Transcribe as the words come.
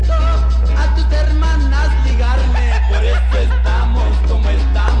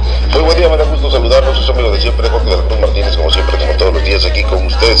saludarlos, es amigo de siempre, JORGEDELACRUZ Martínez, como siempre, como todos los días aquí con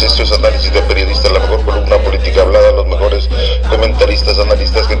ustedes. Esto es Análisis de Periodistas, la mejor columna política hablada, los mejores comentaristas,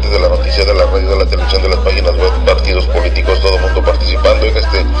 analistas, gente de la noticia, de la radio, de la televisión, de las páginas web, partidos políticos, todo el mundo participando en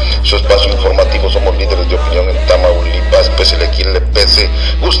este su espacio informativo. Somos líderes de opinión en Tamaulipas, pésele a quien le pese,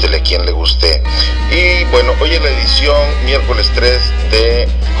 gústele a quien le guste. Y bueno, hoy es la edición miércoles 3 de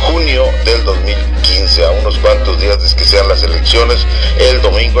junio del 2015, a unos cuantos días de que sean las elecciones. El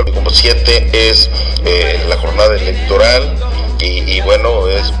domingo, como 7, es la jornada electoral y bueno,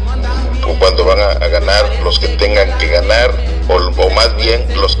 es cuando van a ganar los que tengan que ganar, o más bien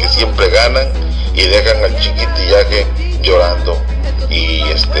los que siempre ganan y dejan al chiquitillaje llorando. Y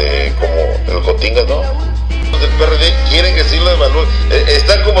como el Cotingas, ¿no? Los del PRD quieren que sí lo evalúen.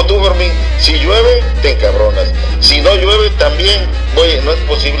 Están como tú, Fermín. Si llueve, te encabronas. Si no llueve, también. Oye, no es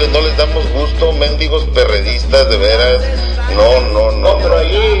posible, no les damos gusto, mendigos perredistas, de veras. No. Pero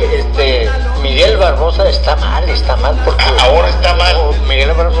ahí, Miguel Barbosa está mal porque... Ahora está mal.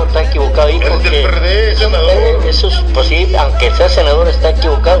 Miguel Barbosa está equivocado ahí porque... ¿Es del PRD, senador? Eso es, pues sí, aunque sea senador está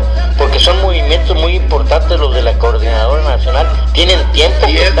equivocado, porque son movimientos muy importantes los de la Coordinadora Nacional. Tienen tiempo.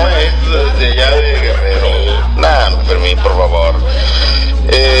 Y es maestro desde allá de Guerrero. Nada, Fermín, por favor.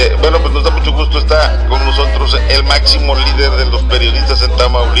 Bueno, pues nos da mucho gusto, está con nosotros el máximo líder de los periodistas en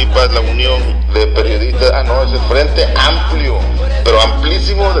Tamaulipas, la Unión de Periodistas, es el Frente Amplio, pero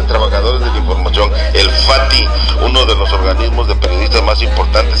amplísimo de Trabajadores de la Información, el FATI, uno de los organismos de periodistas más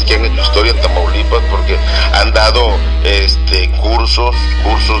importantes que han hecho historia en Tamaulipas, porque han dado cursos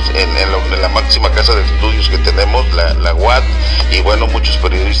en la máxima casa de estudios que tenemos, la UAT, y bueno, muchos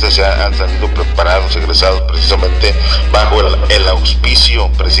periodistas ya han salido preparados, egresados precisamente bajo el auspicio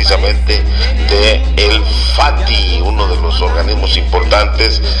precisamente de el FATI, uno de los organismos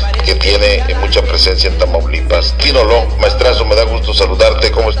importantes que tiene mucha presencia en Tamaulipas. Tínolo, maestrazo, me da gusto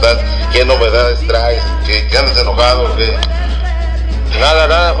saludarte, ¿cómo estás? ¿Qué novedades traes? ¿Que andas enojado o qué?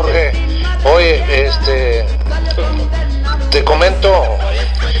 Nada, Jorge. Oye, te comento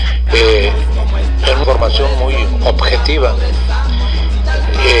en información muy objetiva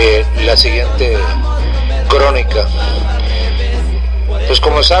la siguiente crónica. Pues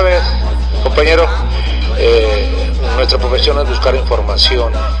como sabes, compañero, nuestra profesión es buscar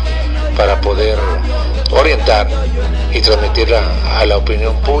información para poder orientar y transmitirla a la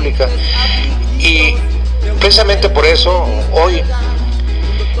opinión pública, y precisamente por eso hoy,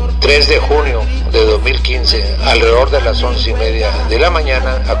 3 de junio de 2015, alrededor de las 11:30 de la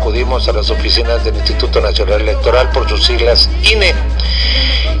mañana, acudimos a las oficinas del Instituto Nacional Electoral, por sus siglas INE,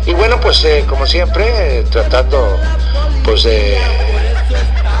 y bueno, pues como siempre, tratando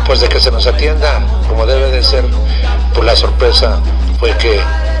de que se nos atienda como debe de ser. Pues la sorpresa fue que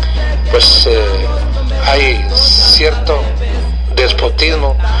hay cierto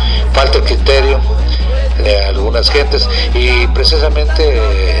despotismo, falta de criterio de algunas gentes, y precisamente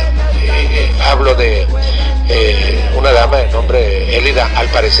hablo de una dama de nombre Elida, al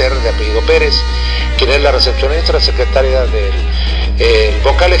parecer de apellido Pérez, quien es la recepcionista, secretaria del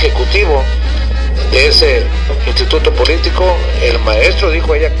vocal ejecutivo de ese instituto político. El maestro,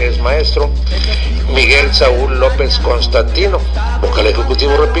 dijo ella que es maestro, Miguel Saúl López Constantino, vocal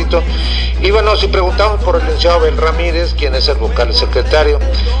ejecutivo, repito. Y bueno, si preguntamos por el licenciado Abel Ramírez, quien es el vocal secretario,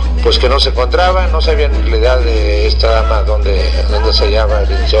 pues que no se encontraba, no sabían en realidad de esta dama dónde se hallaba el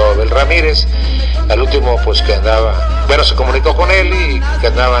licenciado Abel Ramírez. Al último, pues que andaba, bueno, se comunicó con él y que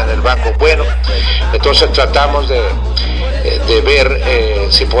andaba en el banco. Bueno, entonces tratamos de ver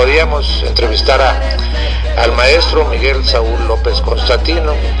si podíamos entrevistar al maestro Miguel Saúl López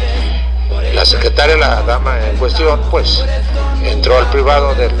Constantino. La secretaria, la dama en cuestión, pues entró al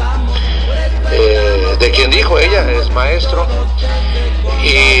privado de quien dijo ella es maestro,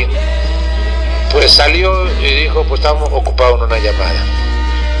 y pues salió y dijo, pues estamos ocupados en una llamada.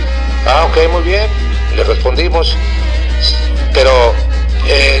 Ok, muy bien, le respondimos, pero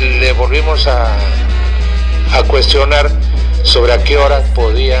le volvimos a cuestionar sobre a qué hora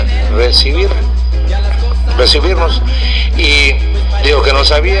podía recibirnos, y digo que no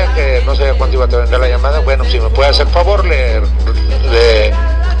sabía cuándo iba a tener la llamada. Bueno, si me puede hacer favor, le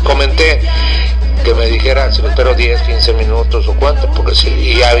comenté que me dijera si me espero 10, 15 minutos o cuánto, porque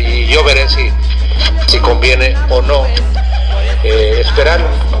y yo veré si conviene o no esperarlo.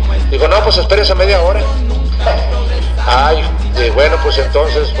 Digo, no, pues espérese media hora. Bueno, pues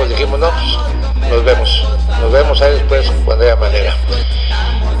entonces pues dijimos, no, pues nos vemos ahí después cuando haya manera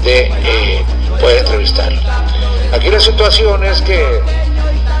de poder entrevistarlo. Aquí la situación es que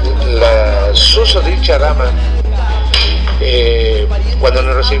la susodicha dama, cuando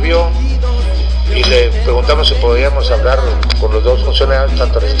nos recibió, y le preguntamos si podíamos hablar con los dos funcionarios,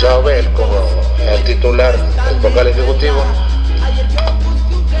 tanto el licenciado Bel como el titular, el vocal ejecutivo.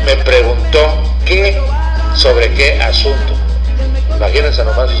 Me preguntó sobre qué asunto. Imagínense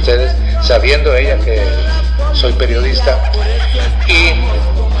nomás ustedes, sabiendo ella que soy periodista, y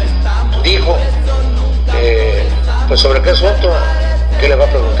dijo, pues sobre qué asunto, qué le va a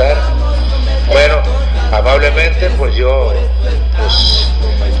preguntar. Bueno, amablemente pues yo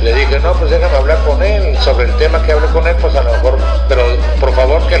le dije, no, pues déjame hablar con él sobre el tema que hablé con él, pues a lo mejor, pero por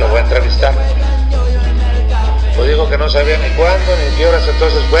favor que lo voy a entrevistar. Pues dijo que no sabía ni cuándo ni qué horas.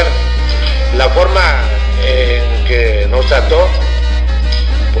 Entonces, bueno, la forma en que nos trató,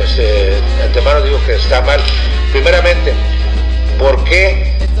 pues de antemano digo que está mal. Primeramente, ¿por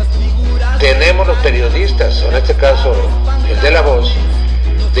qué tenemos los periodistas, en este caso el de La Voz,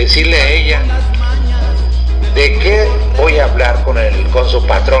 decirle a ella de qué voy a hablar con su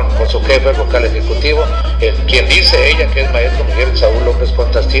patrón, con su jefe, el vocal ejecutivo, quien dice ella que es maestro Miguel Saúl López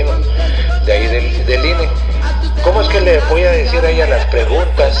Contastino, de ahí del INE? ¿Cómo es que le voy a decir a ella las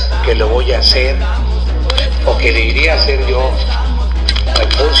preguntas que le voy a hacer o que le iría a hacer yo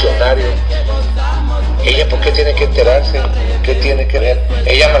al funcionario? ¿Ella por qué tiene que enterarse? ¿Qué tiene que ver?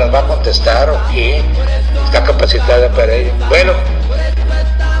 ¿Ella me las va a contestar o qué? ¿Está capacitada para ello? Bueno,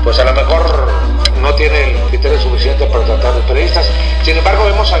 pues a lo mejor no tiene el criterio suficiente para tratar de periodistas. Sin embargo,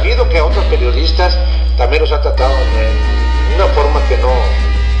 hemos sabido que a otros periodistas también los ha tratado de una forma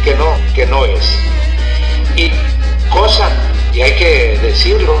que no es. Y y hay que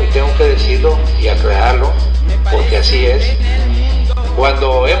decirlo, y tengo que decirlo y aclararlo, porque así es.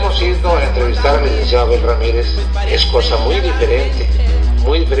 Cuando hemos ido a entrevistar al licenciado Abel Ramírez, es cosa muy diferente,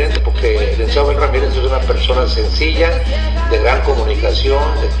 porque el licenciado Abel Ramírez es una persona sencilla, de gran comunicación,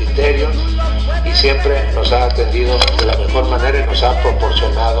 de criterios, y siempre nos ha atendido de la mejor manera y nos ha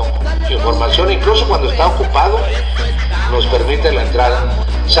proporcionado información. Incluso cuando está ocupado, nos permite la entrada,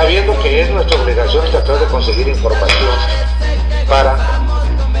 sabiendo que es nuestra obligación tratar de conseguir información para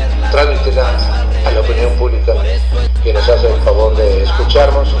transmitirla a la opinión pública, que nos hace el favor de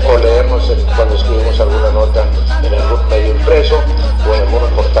escucharnos o leernos cuando escribimos alguna nota en algún medio impreso o en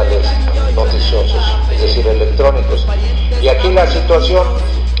algunos portales noticiosos, es decir, electrónicos. Y aquí la situación,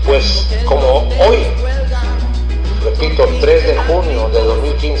 pues como hoy, repito, 3 de junio de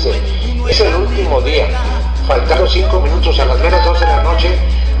 2015, es el último día, faltando 5 minutos a las menos 12 de la noche,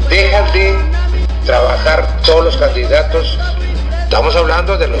 dejan de trabajar todos los candidatos. Estamos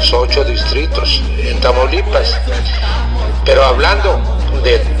hablando de los 8 distritos en Tamaulipas, pero hablando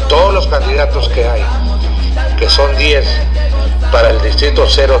de todos los candidatos que hay, que son 10 para el distrito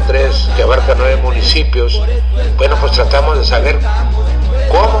 03, que abarca 9 municipios. Bueno, pues tratamos de saber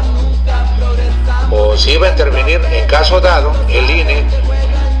cómo, o si iba a intervenir en caso dado el INE,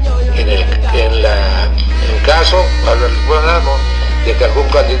 en caso de que algún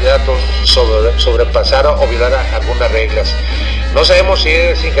candidato sobrepasara o violara algunas reglas. No sabemos si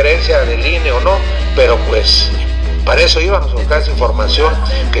es injerencia del INE o no, pero pues para eso íbamos a buscar esa información,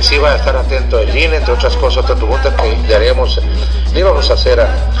 que sí iba a estar atento el INE, entre otras cosas, otra pregunta que le íbamos a hacer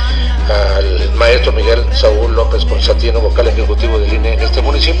al maestro Miguel Saúl López Constantino, vocal ejecutivo del INE en este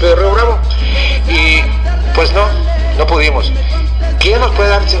municipio de Río Bravo, y pues no pudimos. ¿Quién nos puede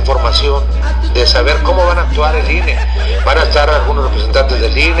dar esa información de saber cómo van a actuar el INE? Van a estar algunos representantes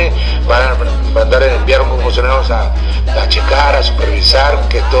del INE, van a mandar a enviar unos funcionarios a checar, a supervisar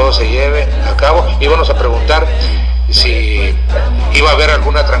que todo se lleve a cabo. Íbamos a preguntar si iba a haber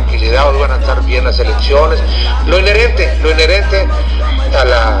alguna tranquilidad o iban a estar bien las elecciones, lo inherente a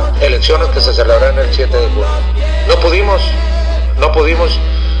las elecciones que se celebrarán el 7 de junio. No pudimos,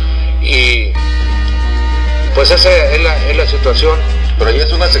 y pues esa es la situación. Pero ahí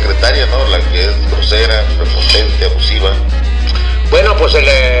es una secretaria, ¿no? La que es grosera, prepotente, abusiva. Bueno, pues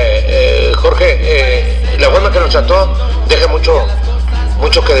Jorge, la forma que nos trató deja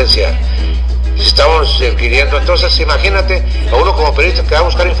mucho que desear. Estamos requiriendo, entonces imagínate a uno como periodista que va a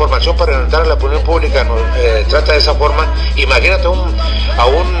buscar información para orientar a la opinión pública, trata de esa forma. Imagínate a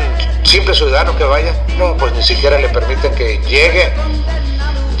un simple ciudadano que vaya, no, pues ni siquiera le permiten que llegue,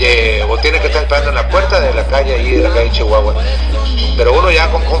 o tiene que estar esperando en la puerta de la calle ahí, de la calle Chihuahua. Pero uno ya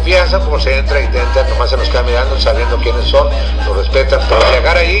con confianza, como se entra y entra, nomás se nos queda mirando, sabiendo quiénes son, nos respetan, pero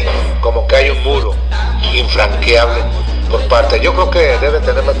llegar ahí como que hay un muro infranqueable por parte. Yo creo que debe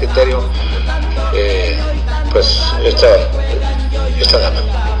tener más criterio pues esta dama.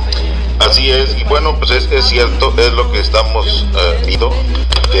 Así es, y bueno, pues es cierto, es lo que estamos viendo,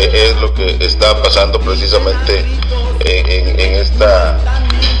 que es lo que está pasando precisamente en esta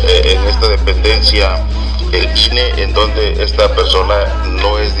dependencia, el INE, en donde esta persona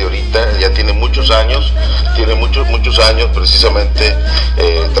no es de ahorita, ya tiene muchos años, precisamente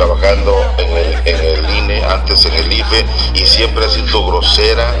trabajando en el INE, antes en el IFE, y siempre ha sido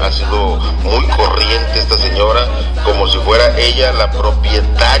grosera, ha sido muy corriente esta señora, como si fuera ella la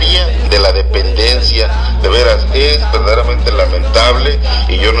propietaria de la dependencia. De veras, es verdaderamente lamentable,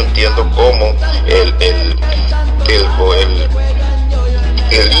 y yo no entiendo cómo el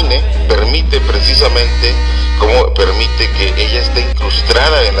INE permite precisamente, cómo permite que ella esté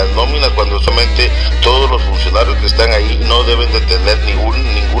incrustada en las nóminas, cuando solamente todos los funcionarios que están ahí no deben de tener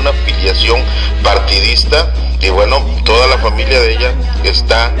ninguna afiliación partidista. Y bueno, toda la familia de ella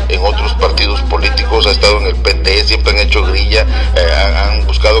está en otros partidos políticos, ha estado en el PT, siempre han hecho grilla, han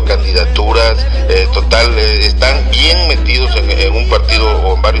buscado candidaturas, están bien metidos en un partido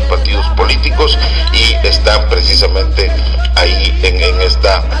o en varios partidos políticos, y están precisamente ahí en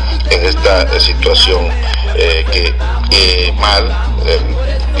esta situación mal.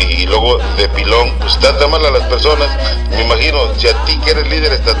 Y luego de pilón, pues trata mal a las personas. Me imagino, si a ti que eres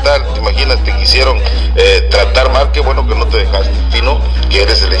líder estatal, te imaginas, te quisieron tratar mal, qué bueno que no te dejaste, sino que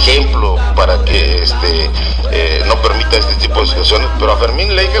eres el ejemplo para que no permita este tipo de situaciones. Pero a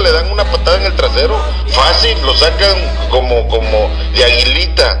Fermín LEIJA le dan una patada en el trasero, fácil, lo sacan como de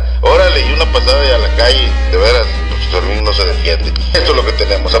aguilita, órale, y una pasada y a la calle, de veras. Fermín no se defiende. Esto es lo que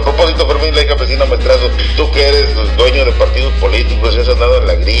tenemos. A propósito, Fermín LEIJA, vecino maestrazo, tú que eres dueño de partidos políticos, has andado en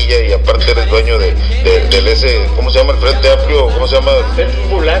la grilla, y aparte eres dueño del ese, ¿cómo se llama? El Frente Amplio, ¿cómo se llama? Frente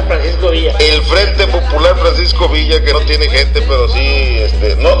Popular Francisco Villa. El Frente Popular Francisco Villa, que no tiene gente, pero sí,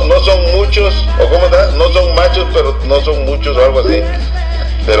 no son muchos, o ¿cómo está? No son machos, pero no son muchos, o algo así.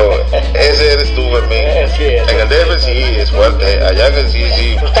 Pero ese eres tú, Fermín. Sí, en el DF sí es fuerte, allá sí.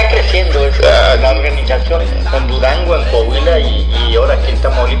 Está creciendo la organización en Durango, en Coahuila, y ahora aquí en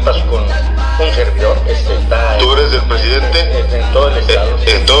Tamaulipas con un servidor. ¿Tú eres el presidente? En todo el estado.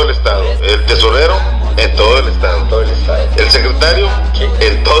 En todo el estado. El tesorero, en todo el estado. El secretario, sí,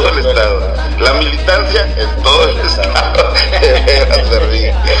 en todo el estado. La militancia, en todo el estado.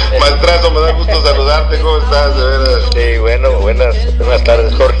 Maestrazo, me da gusto saludarte. ¿Cómo estás? De veras. Sí, bueno, buenas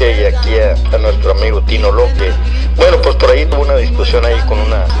tardes, Jorge, y aquí a nuestro amigo Tino Loque. Bueno, pues por ahí tuvo una discusión ahí con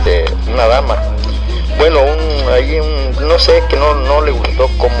una dama. Bueno, no sé, que no le gustó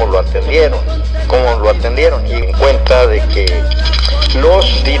cómo lo atendieron, y en cuenta de que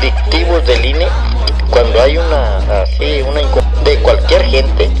los directivos del INE, cuando hay una de cualquier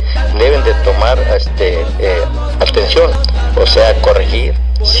gente, deben de tomar atención, o sea, corregir.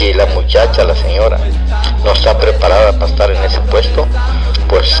 Si la muchacha, la señora, no está preparada para estar en ese puesto,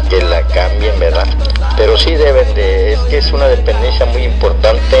 pues que la cambien, ¿verdad? Pero sí es que es una dependencia muy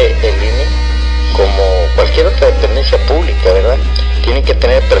importante el INE, como cualquier otra dependencia pública, ¿verdad? Tienen que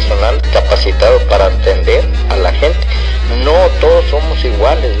tener personal capacitado para atender a la gente. No todos somos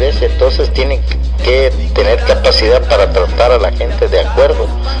iguales, ¿ves? Entonces tienen que tener capacidad para tratar a la gente de acuerdo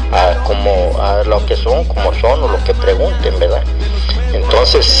a lo que son, como son, o lo que pregunten, ¿verdad?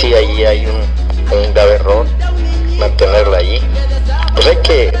 Entonces sí, ahí hay un grave error mantenerla allí. Pues hay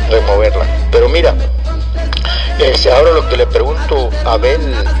que removerla. Pero mira, ahora lo que le pregunto a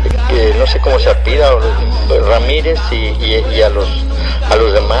Abel, no sé cómo se apida, Ramírez, y a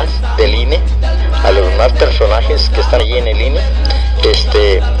los demás del INE, a los demás personajes que están allí en el INE,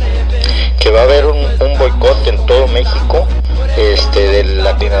 que va a haber un boicot en todo México, de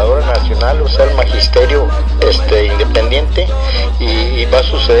la coordinadora nacional, o sea, el magisterio independiente, y va a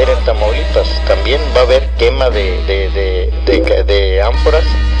suceder en Tamaulipas. También va a haber quema de ánforas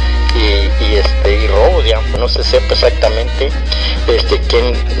y robo de ánforas. No se sepa exactamente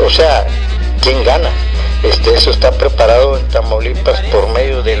quién gana. Eso está preparado en Tamaulipas por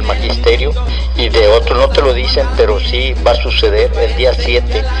medio del magisterio y de otros. No te lo dicen, pero sí va a suceder el día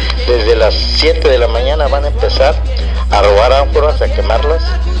 7. Desde las 7 de la mañana van a empezar a robar ánforas, a quemarlas,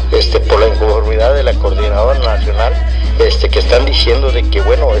 por la inconformidad de la coordinadora nacional, que están diciendo de que,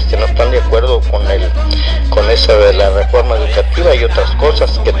 bueno, no están de acuerdo con esa de la reforma educativa y otras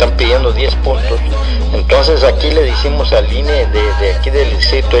cosas, que están pidiendo 10 puntos. Entonces aquí le decimos al INE de aquí del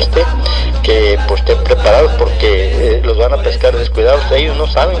distrito que pues estén preparados, porque los van a pescar descuidados. Ellos no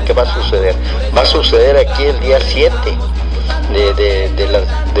saben qué va a suceder. Va a suceder aquí el día 7 de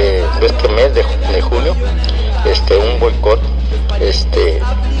este mes de junio, un boicot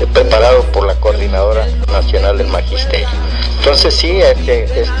preparado por la coordinadora nacional del magisterio. Entonces sí,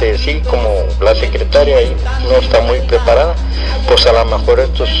 sí, como la secretaria ahí no está muy preparada, pues a lo mejor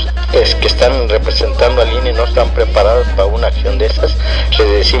estos que están representando al INE no están preparados para una acción de esas. Les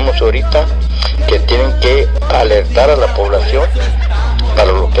decimos ahorita que tienen que alertar a la población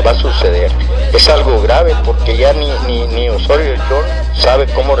para lo que va a suceder. Es algo grave porque ya ni Osorio John sabe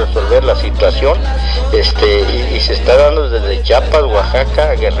cómo resolver la situación, y se está dando desde Chiapas,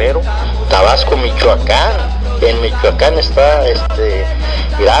 Oaxaca, Guerrero, Tabasco, Michoacán. En Michoacán está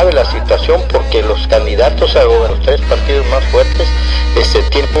grave la situación porque los candidatos a los tres partidos más fuertes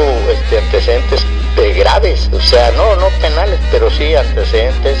tienen antecedentes graves, o sea, no penales, pero sí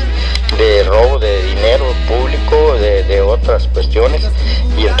antecedentes de robo de dinero público, de otras cuestiones,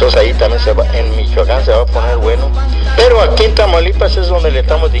 y entonces ahí también en Michoacán se va a poner bueno. Pero aquí en Tamaulipas es donde le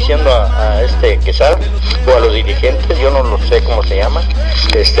estamos diciendo a Quesada o a los dirigentes, yo no lo sé cómo se llama,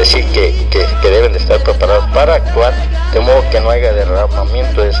 sí que deben de estar preparados para actuar de modo que no haya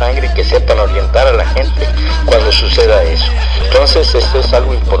derramamiento de sangre y que sepan orientar a la gente cuando suceda eso. Entonces esto es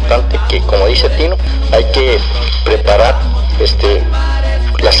algo importante que, como dice Tino, hay que preparar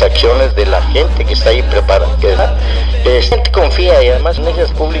las acciones de la gente que está ahí preparada, que la gente confía, y además en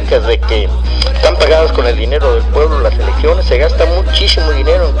ellas públicas de que están pagadas con el dinero del pueblo. Las elecciones se gasta muchísimo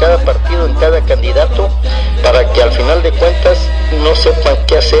dinero en cada partido, en cada candidato, para que al final de cuentas no sepan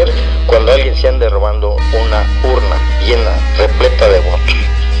qué hacer cuando alguien se ande robando una urna llena, repleta de votos.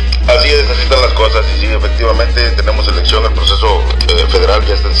 Así es, así están las cosas, y sí, efectivamente tenemos elección, el proceso federal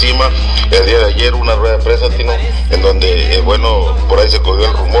ya está encima. El día de ayer una rueda de prensa, Tino, en donde, por ahí se corrió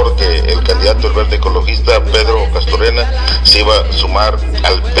el rumor que el candidato del verde ecologista, Pedro Castorena, se iba a sumar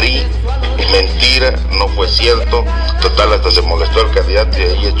al PRI. Mentira, no fue cierto. Total, hasta se molestó el candidato y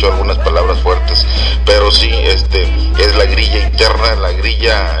ahí echó algunas palabras fuertes, pero sí, es la grilla interna, la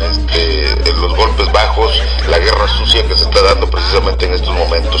grilla, los golpes bajos, la guerra sucia que se está dando precisamente en estos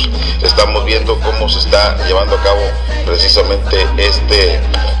momentos. Estamos viendo cómo se está llevando a cabo precisamente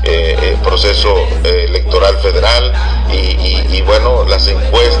proceso electoral federal, y bueno, las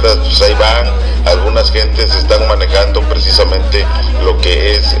encuestas, pues ahí van. Algunas gentes están manejando precisamente lo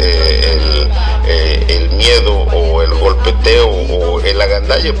que es el miedo o el golpeteo o el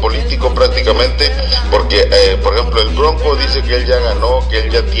agandalle político prácticamente, porque por ejemplo el Bronco dice que él ya ganó, que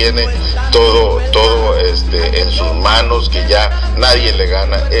él ya tiene todo en sus manos, que ya nadie le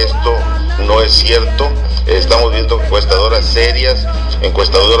gana. Esto no es cierto. Estamos viendo encuestadoras serias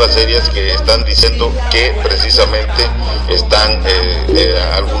que están diciendo que precisamente están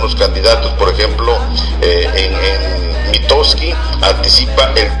algunos candidatos, por ejemplo, en Mitoski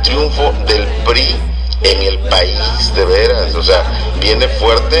anticipa el triunfo del PRI en el país, de veras, o sea, viene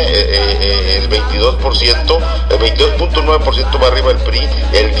fuerte, el 22%, el 22.9% va arriba el PRI,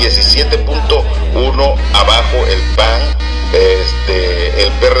 el 17.1% abajo el PAN,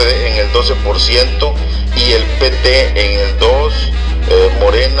 el PRD en el 12% y el PT en el 2%.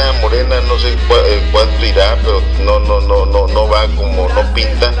 Morena no sé cuánto irá, pero no va como no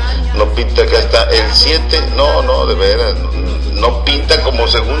pinta que está el 7%, no, de veras, no pinta como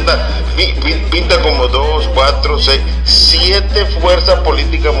segunda, pinta como 2, 4, 6, 7 fuerza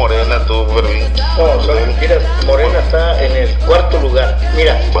política Morena, tú, Fermín. No, son mentiras. Morena está en el 4º lugar.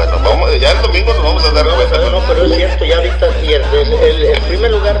 Mira. Bueno, ya el domingo nos vamos a dar cuenta. No, pero es cierto, ya ahorita el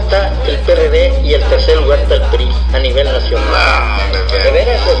primer lugar está el PRD y el tercer lugar está el PRI a nivel nacional. De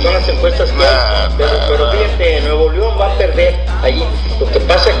veras, son las encuestas que hay. Pero fíjate, Nuevo León va a perder allí. Lo que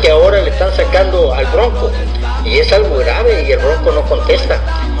pasa es que ahora le están sacando al Bronco, y es algo grave, y el Bronco no contesta.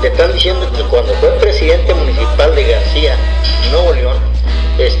 Le están diciendo que cuando fue presidente municipal de García, Nuevo León,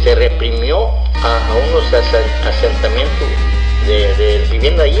 reprimió a unos asentamientos de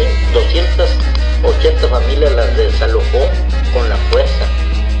vivienda allí, 280 familias las desalojó con la fuerza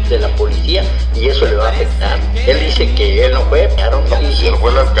de la policía, y eso le va a afectar. Él dice que él no fue, pero él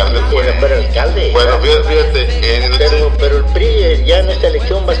fue el alcalde. Fue el alcalde. Bueno, fíjate, pero el PRI ya en esta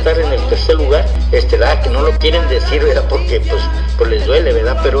elección va a estar en el tercer lugar, que no lo quieren decir, ¿verdad? Porque pues les duele,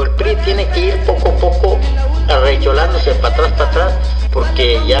 ¿verdad? Pero el PRI tiene que ir poco a poco arrecholándose para atrás,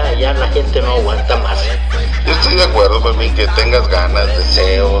 porque ya la gente no aguanta más. Yo estoy de acuerdo, Fermín, que tengas ganas,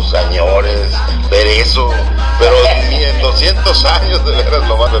 deseos, añores, ver eso, pero ni en 200 años de veras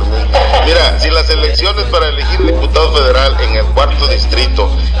lo va a Fermín. Mira, si las elecciones para elegir diputado federal en el 4º distrito,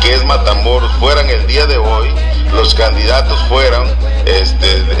 que es Matamoros, fueran el día de hoy, los candidatos fueran,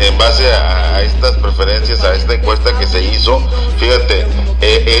 en base a estas preferencias, a esta encuesta que se hizo, fíjate,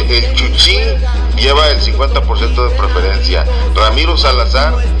 el Chuchín lleva el 50% de preferencia, Ramiro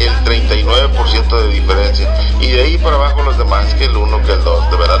Salazar el 39% de diferencia, y de ahí para abajo los demás, que el 1, que el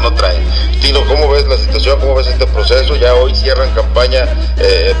 2, de verdad no traen. Tino, ¿cómo ves la situación? ¿Cómo ves este proceso? Ya hoy cierran campaña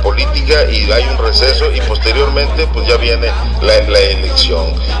política y hay un receso, y posteriormente pues ya viene la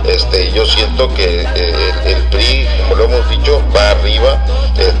elección. Yo siento que el PRI PRI, como lo hemos dicho, va arriba.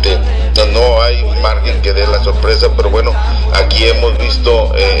 No hay un margen que dé la sorpresa, pero bueno, aquí hemos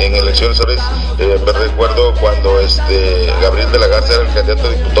visto en elecciones, ¿sabes? Me recuerdo cuando Gabriel de la Garza era el candidato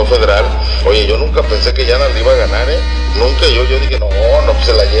a diputado federal. Oye, yo nunca pensé que Yana le iba a ganar, nunca. Yo dije, no, pues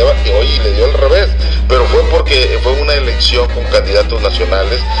se la lleva, y oye, le dio al revés, pero fue porque fue una elección con candidatos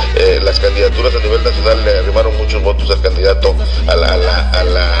nacionales. Las candidaturas a nivel nacional le arrimaron muchos votos al candidato a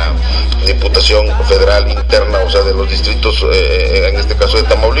la diputación federal interna, o sea, de los distritos, en este caso de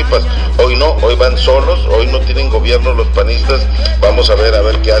Tamaulipas. Hoy no, hoy van solos, hoy no tienen gobierno los panistas. Vamos a ver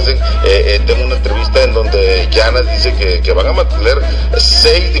qué hacen. Tengo una entrevista en donde Llanas dice que van a mantener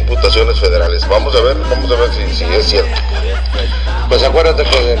 6 diputaciones federales. Vamos a ver si es cierto. Pues acuérdate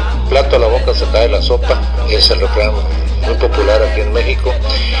que del plato a la boca se cae la sopa, es el refrán muy popular aquí en México.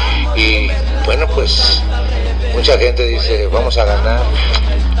 Y bueno, pues mucha gente dice, vamos a ganar.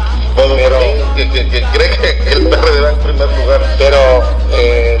 Bueno, pero que cree que el PRD va en primer lugar. Pero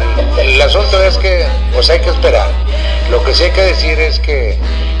el asunto es que pues hay que esperar. Lo que sí hay que decir es que,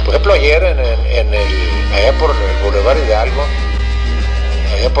 por ejemplo, ayer allá por el Boulevard Hidalgo,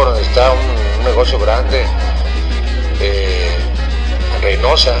 allá por donde está un negocio grande,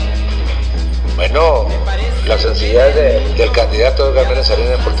 Reynosa, bueno, la sencillez del candidato Edgar Mena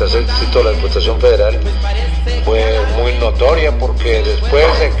Salinas por el tercer distrito de la Diputación Federal fue muy notoria, porque después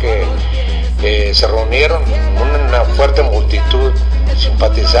de que se reunieron una fuerte multitud,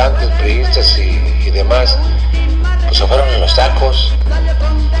 simpatizantes, priistas y demás, pues se fueron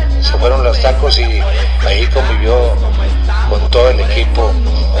los tacos y ahí convivió con todo el equipo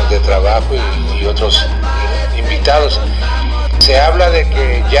de trabajo y otros invitados. Se habla de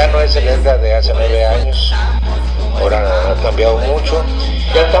que ya no es el Edgar de hace 9 años, ahora ha cambiado mucho,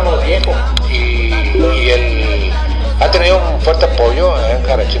 Ya estamos viejos. y él ha tenido un fuerte apoyo en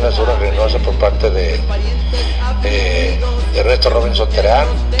Carachina Sur, en Reynosa, por parte de Ernesto Robinson Terán.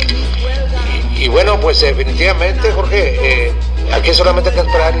 Y bueno, pues definitivamente, Jorge, aquí solamente hay que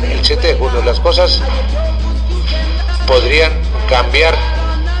esperar el 7 de julio. Las cosas podrían cambiar.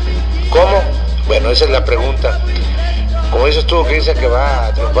 ¿Cómo? Bueno, esa es la pregunta. Como dices tú, que dice que va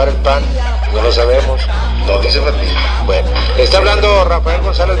a triunfar el PAN, no lo sabemos. No, dice Martín. Bueno, está hablando Rafael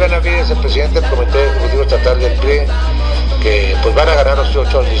González Benavides, el presidente del Comité Ejecutivo Estatal del PRI, que pues van a ganar los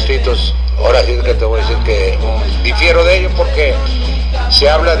 8 distritos. Ahora sí que te voy a decir que difiero de ello, porque se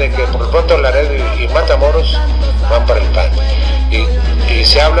habla de que por lo pronto Laredo y Matamoros van para el PAN. Y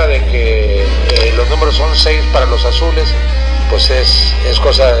se habla de que los números son 6 para los azules, pues es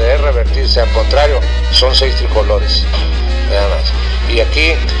cosa de revertirse, al contrario, son 6 tricolores, nada más. Y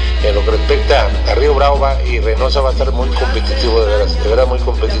aquí, en lo que respecta a Río Bravo y Reynosa, va a estar muy competitivo, de verdad muy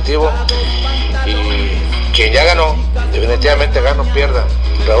competitivo. Y quien ya ganó, definitivamente gana o pierda,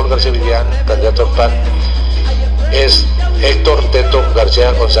 Raúl García Villán, candidato al PAN, es Héctor Teto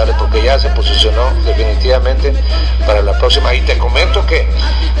García González, porque ya se posicionó definitivamente para la próxima. Y te comento que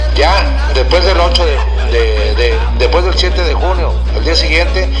ya después del 8 después del 7 de junio, el día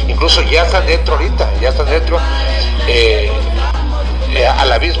siguiente, incluso ya están dentro ahorita, a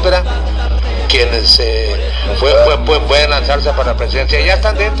la víspera, quienes pueden lanzarse para la presidencia, ya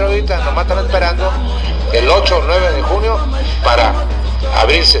están dentro ahorita, nomás están esperando el 8 o 9 de junio para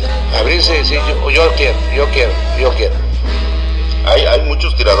abrirse y decir, yo quiero. Hay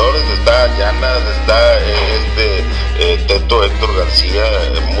muchos tiradores, está Llanas, está Teto, Héctor García,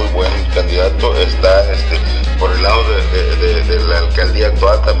 muy buen candidato, está por el lado de la alcaldía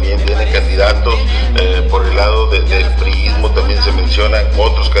actual también vienen candidatos, por el lado del priismo también se mencionan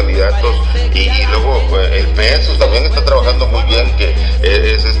otros candidatos, y luego el PS también está trabajando muy bien, que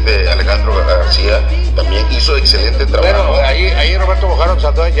es Alejandro García, también hizo excelente trabajo. Bueno, ahí Roberto Bojaro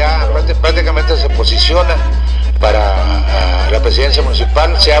Sandoval ya prácticamente se posiciona para la presidencia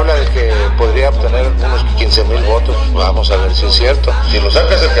municipal. Se habla de que podría obtener unos 15,000 votos. Vamos a ver si es cierto. Si lo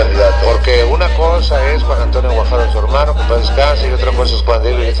sacas el candidato. Porque una cosa es Juan Antonio Guajardo, su hermano, que paz descanse, y otra cosa es Juan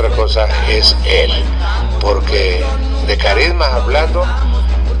Diego, y otra cosa es él. Porque de carisma hablando,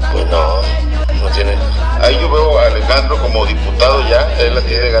 pues no tiene. Ahí yo veo a Alejandro como diputado ya, él la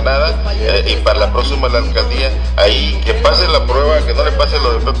tiene ganada, y para la próxima la alcaldía, ahí que pase la prueba, que no le pase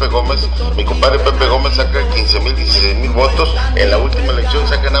lo de Pepe Gómez. Mi compadre Pepe Gómez saca 15,000, 16,000 votos, en la última elección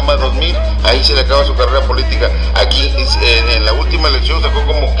saca nada más 2,000, ahí se le acaba su carrera política. Aquí en la última elección sacó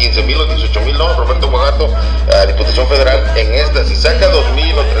como 15,000 o 18,000, ¿no? Roberto Bogato, a Diputación Federal. En esta, si saca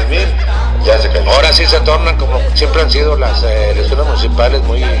 2,000 o 3,000, ya se cayó. Ahora sí se tornan, como siempre han sido las elecciones municipales,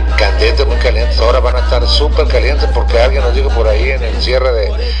 muy candentes, muy calientes. Ahora van a estar súper calientes, porque alguien nos dijo por ahí en el cierre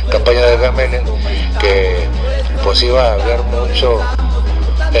de campaña de Gamelen que pues iba a haber mucho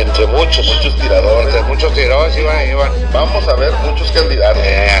entre de muchos tiradores. Muchos tiradores iban. Vamos a ver muchos candidatos.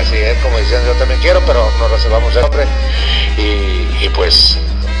 Así es, como decían, yo también quiero, pero nos reservamos el nombre. Y pues,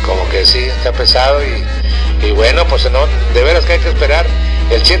 como que sí, está pesado. Y bueno, pues no, de veras que hay que esperar.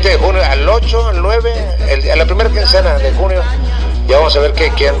 El 7 de junio, al 8, al 9, a la primera quincena de junio, ya vamos a ver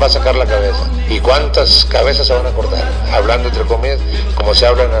quién va a sacar la cabeza y cuántas cabezas se van a cortar. Hablando entre comillas, como se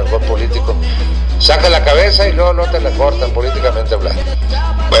habla en el juego político. Saca la cabeza y luego no te la cortan, políticamente hablando.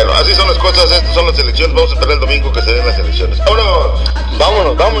 Bueno, así son las cosas, estas son las elecciones. Vamos a esperar el domingo que se den las elecciones.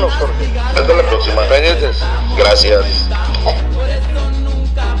 ¡Vámonos! Vámonos, Jorge. Hasta la próxima. Pendientes. Gracias.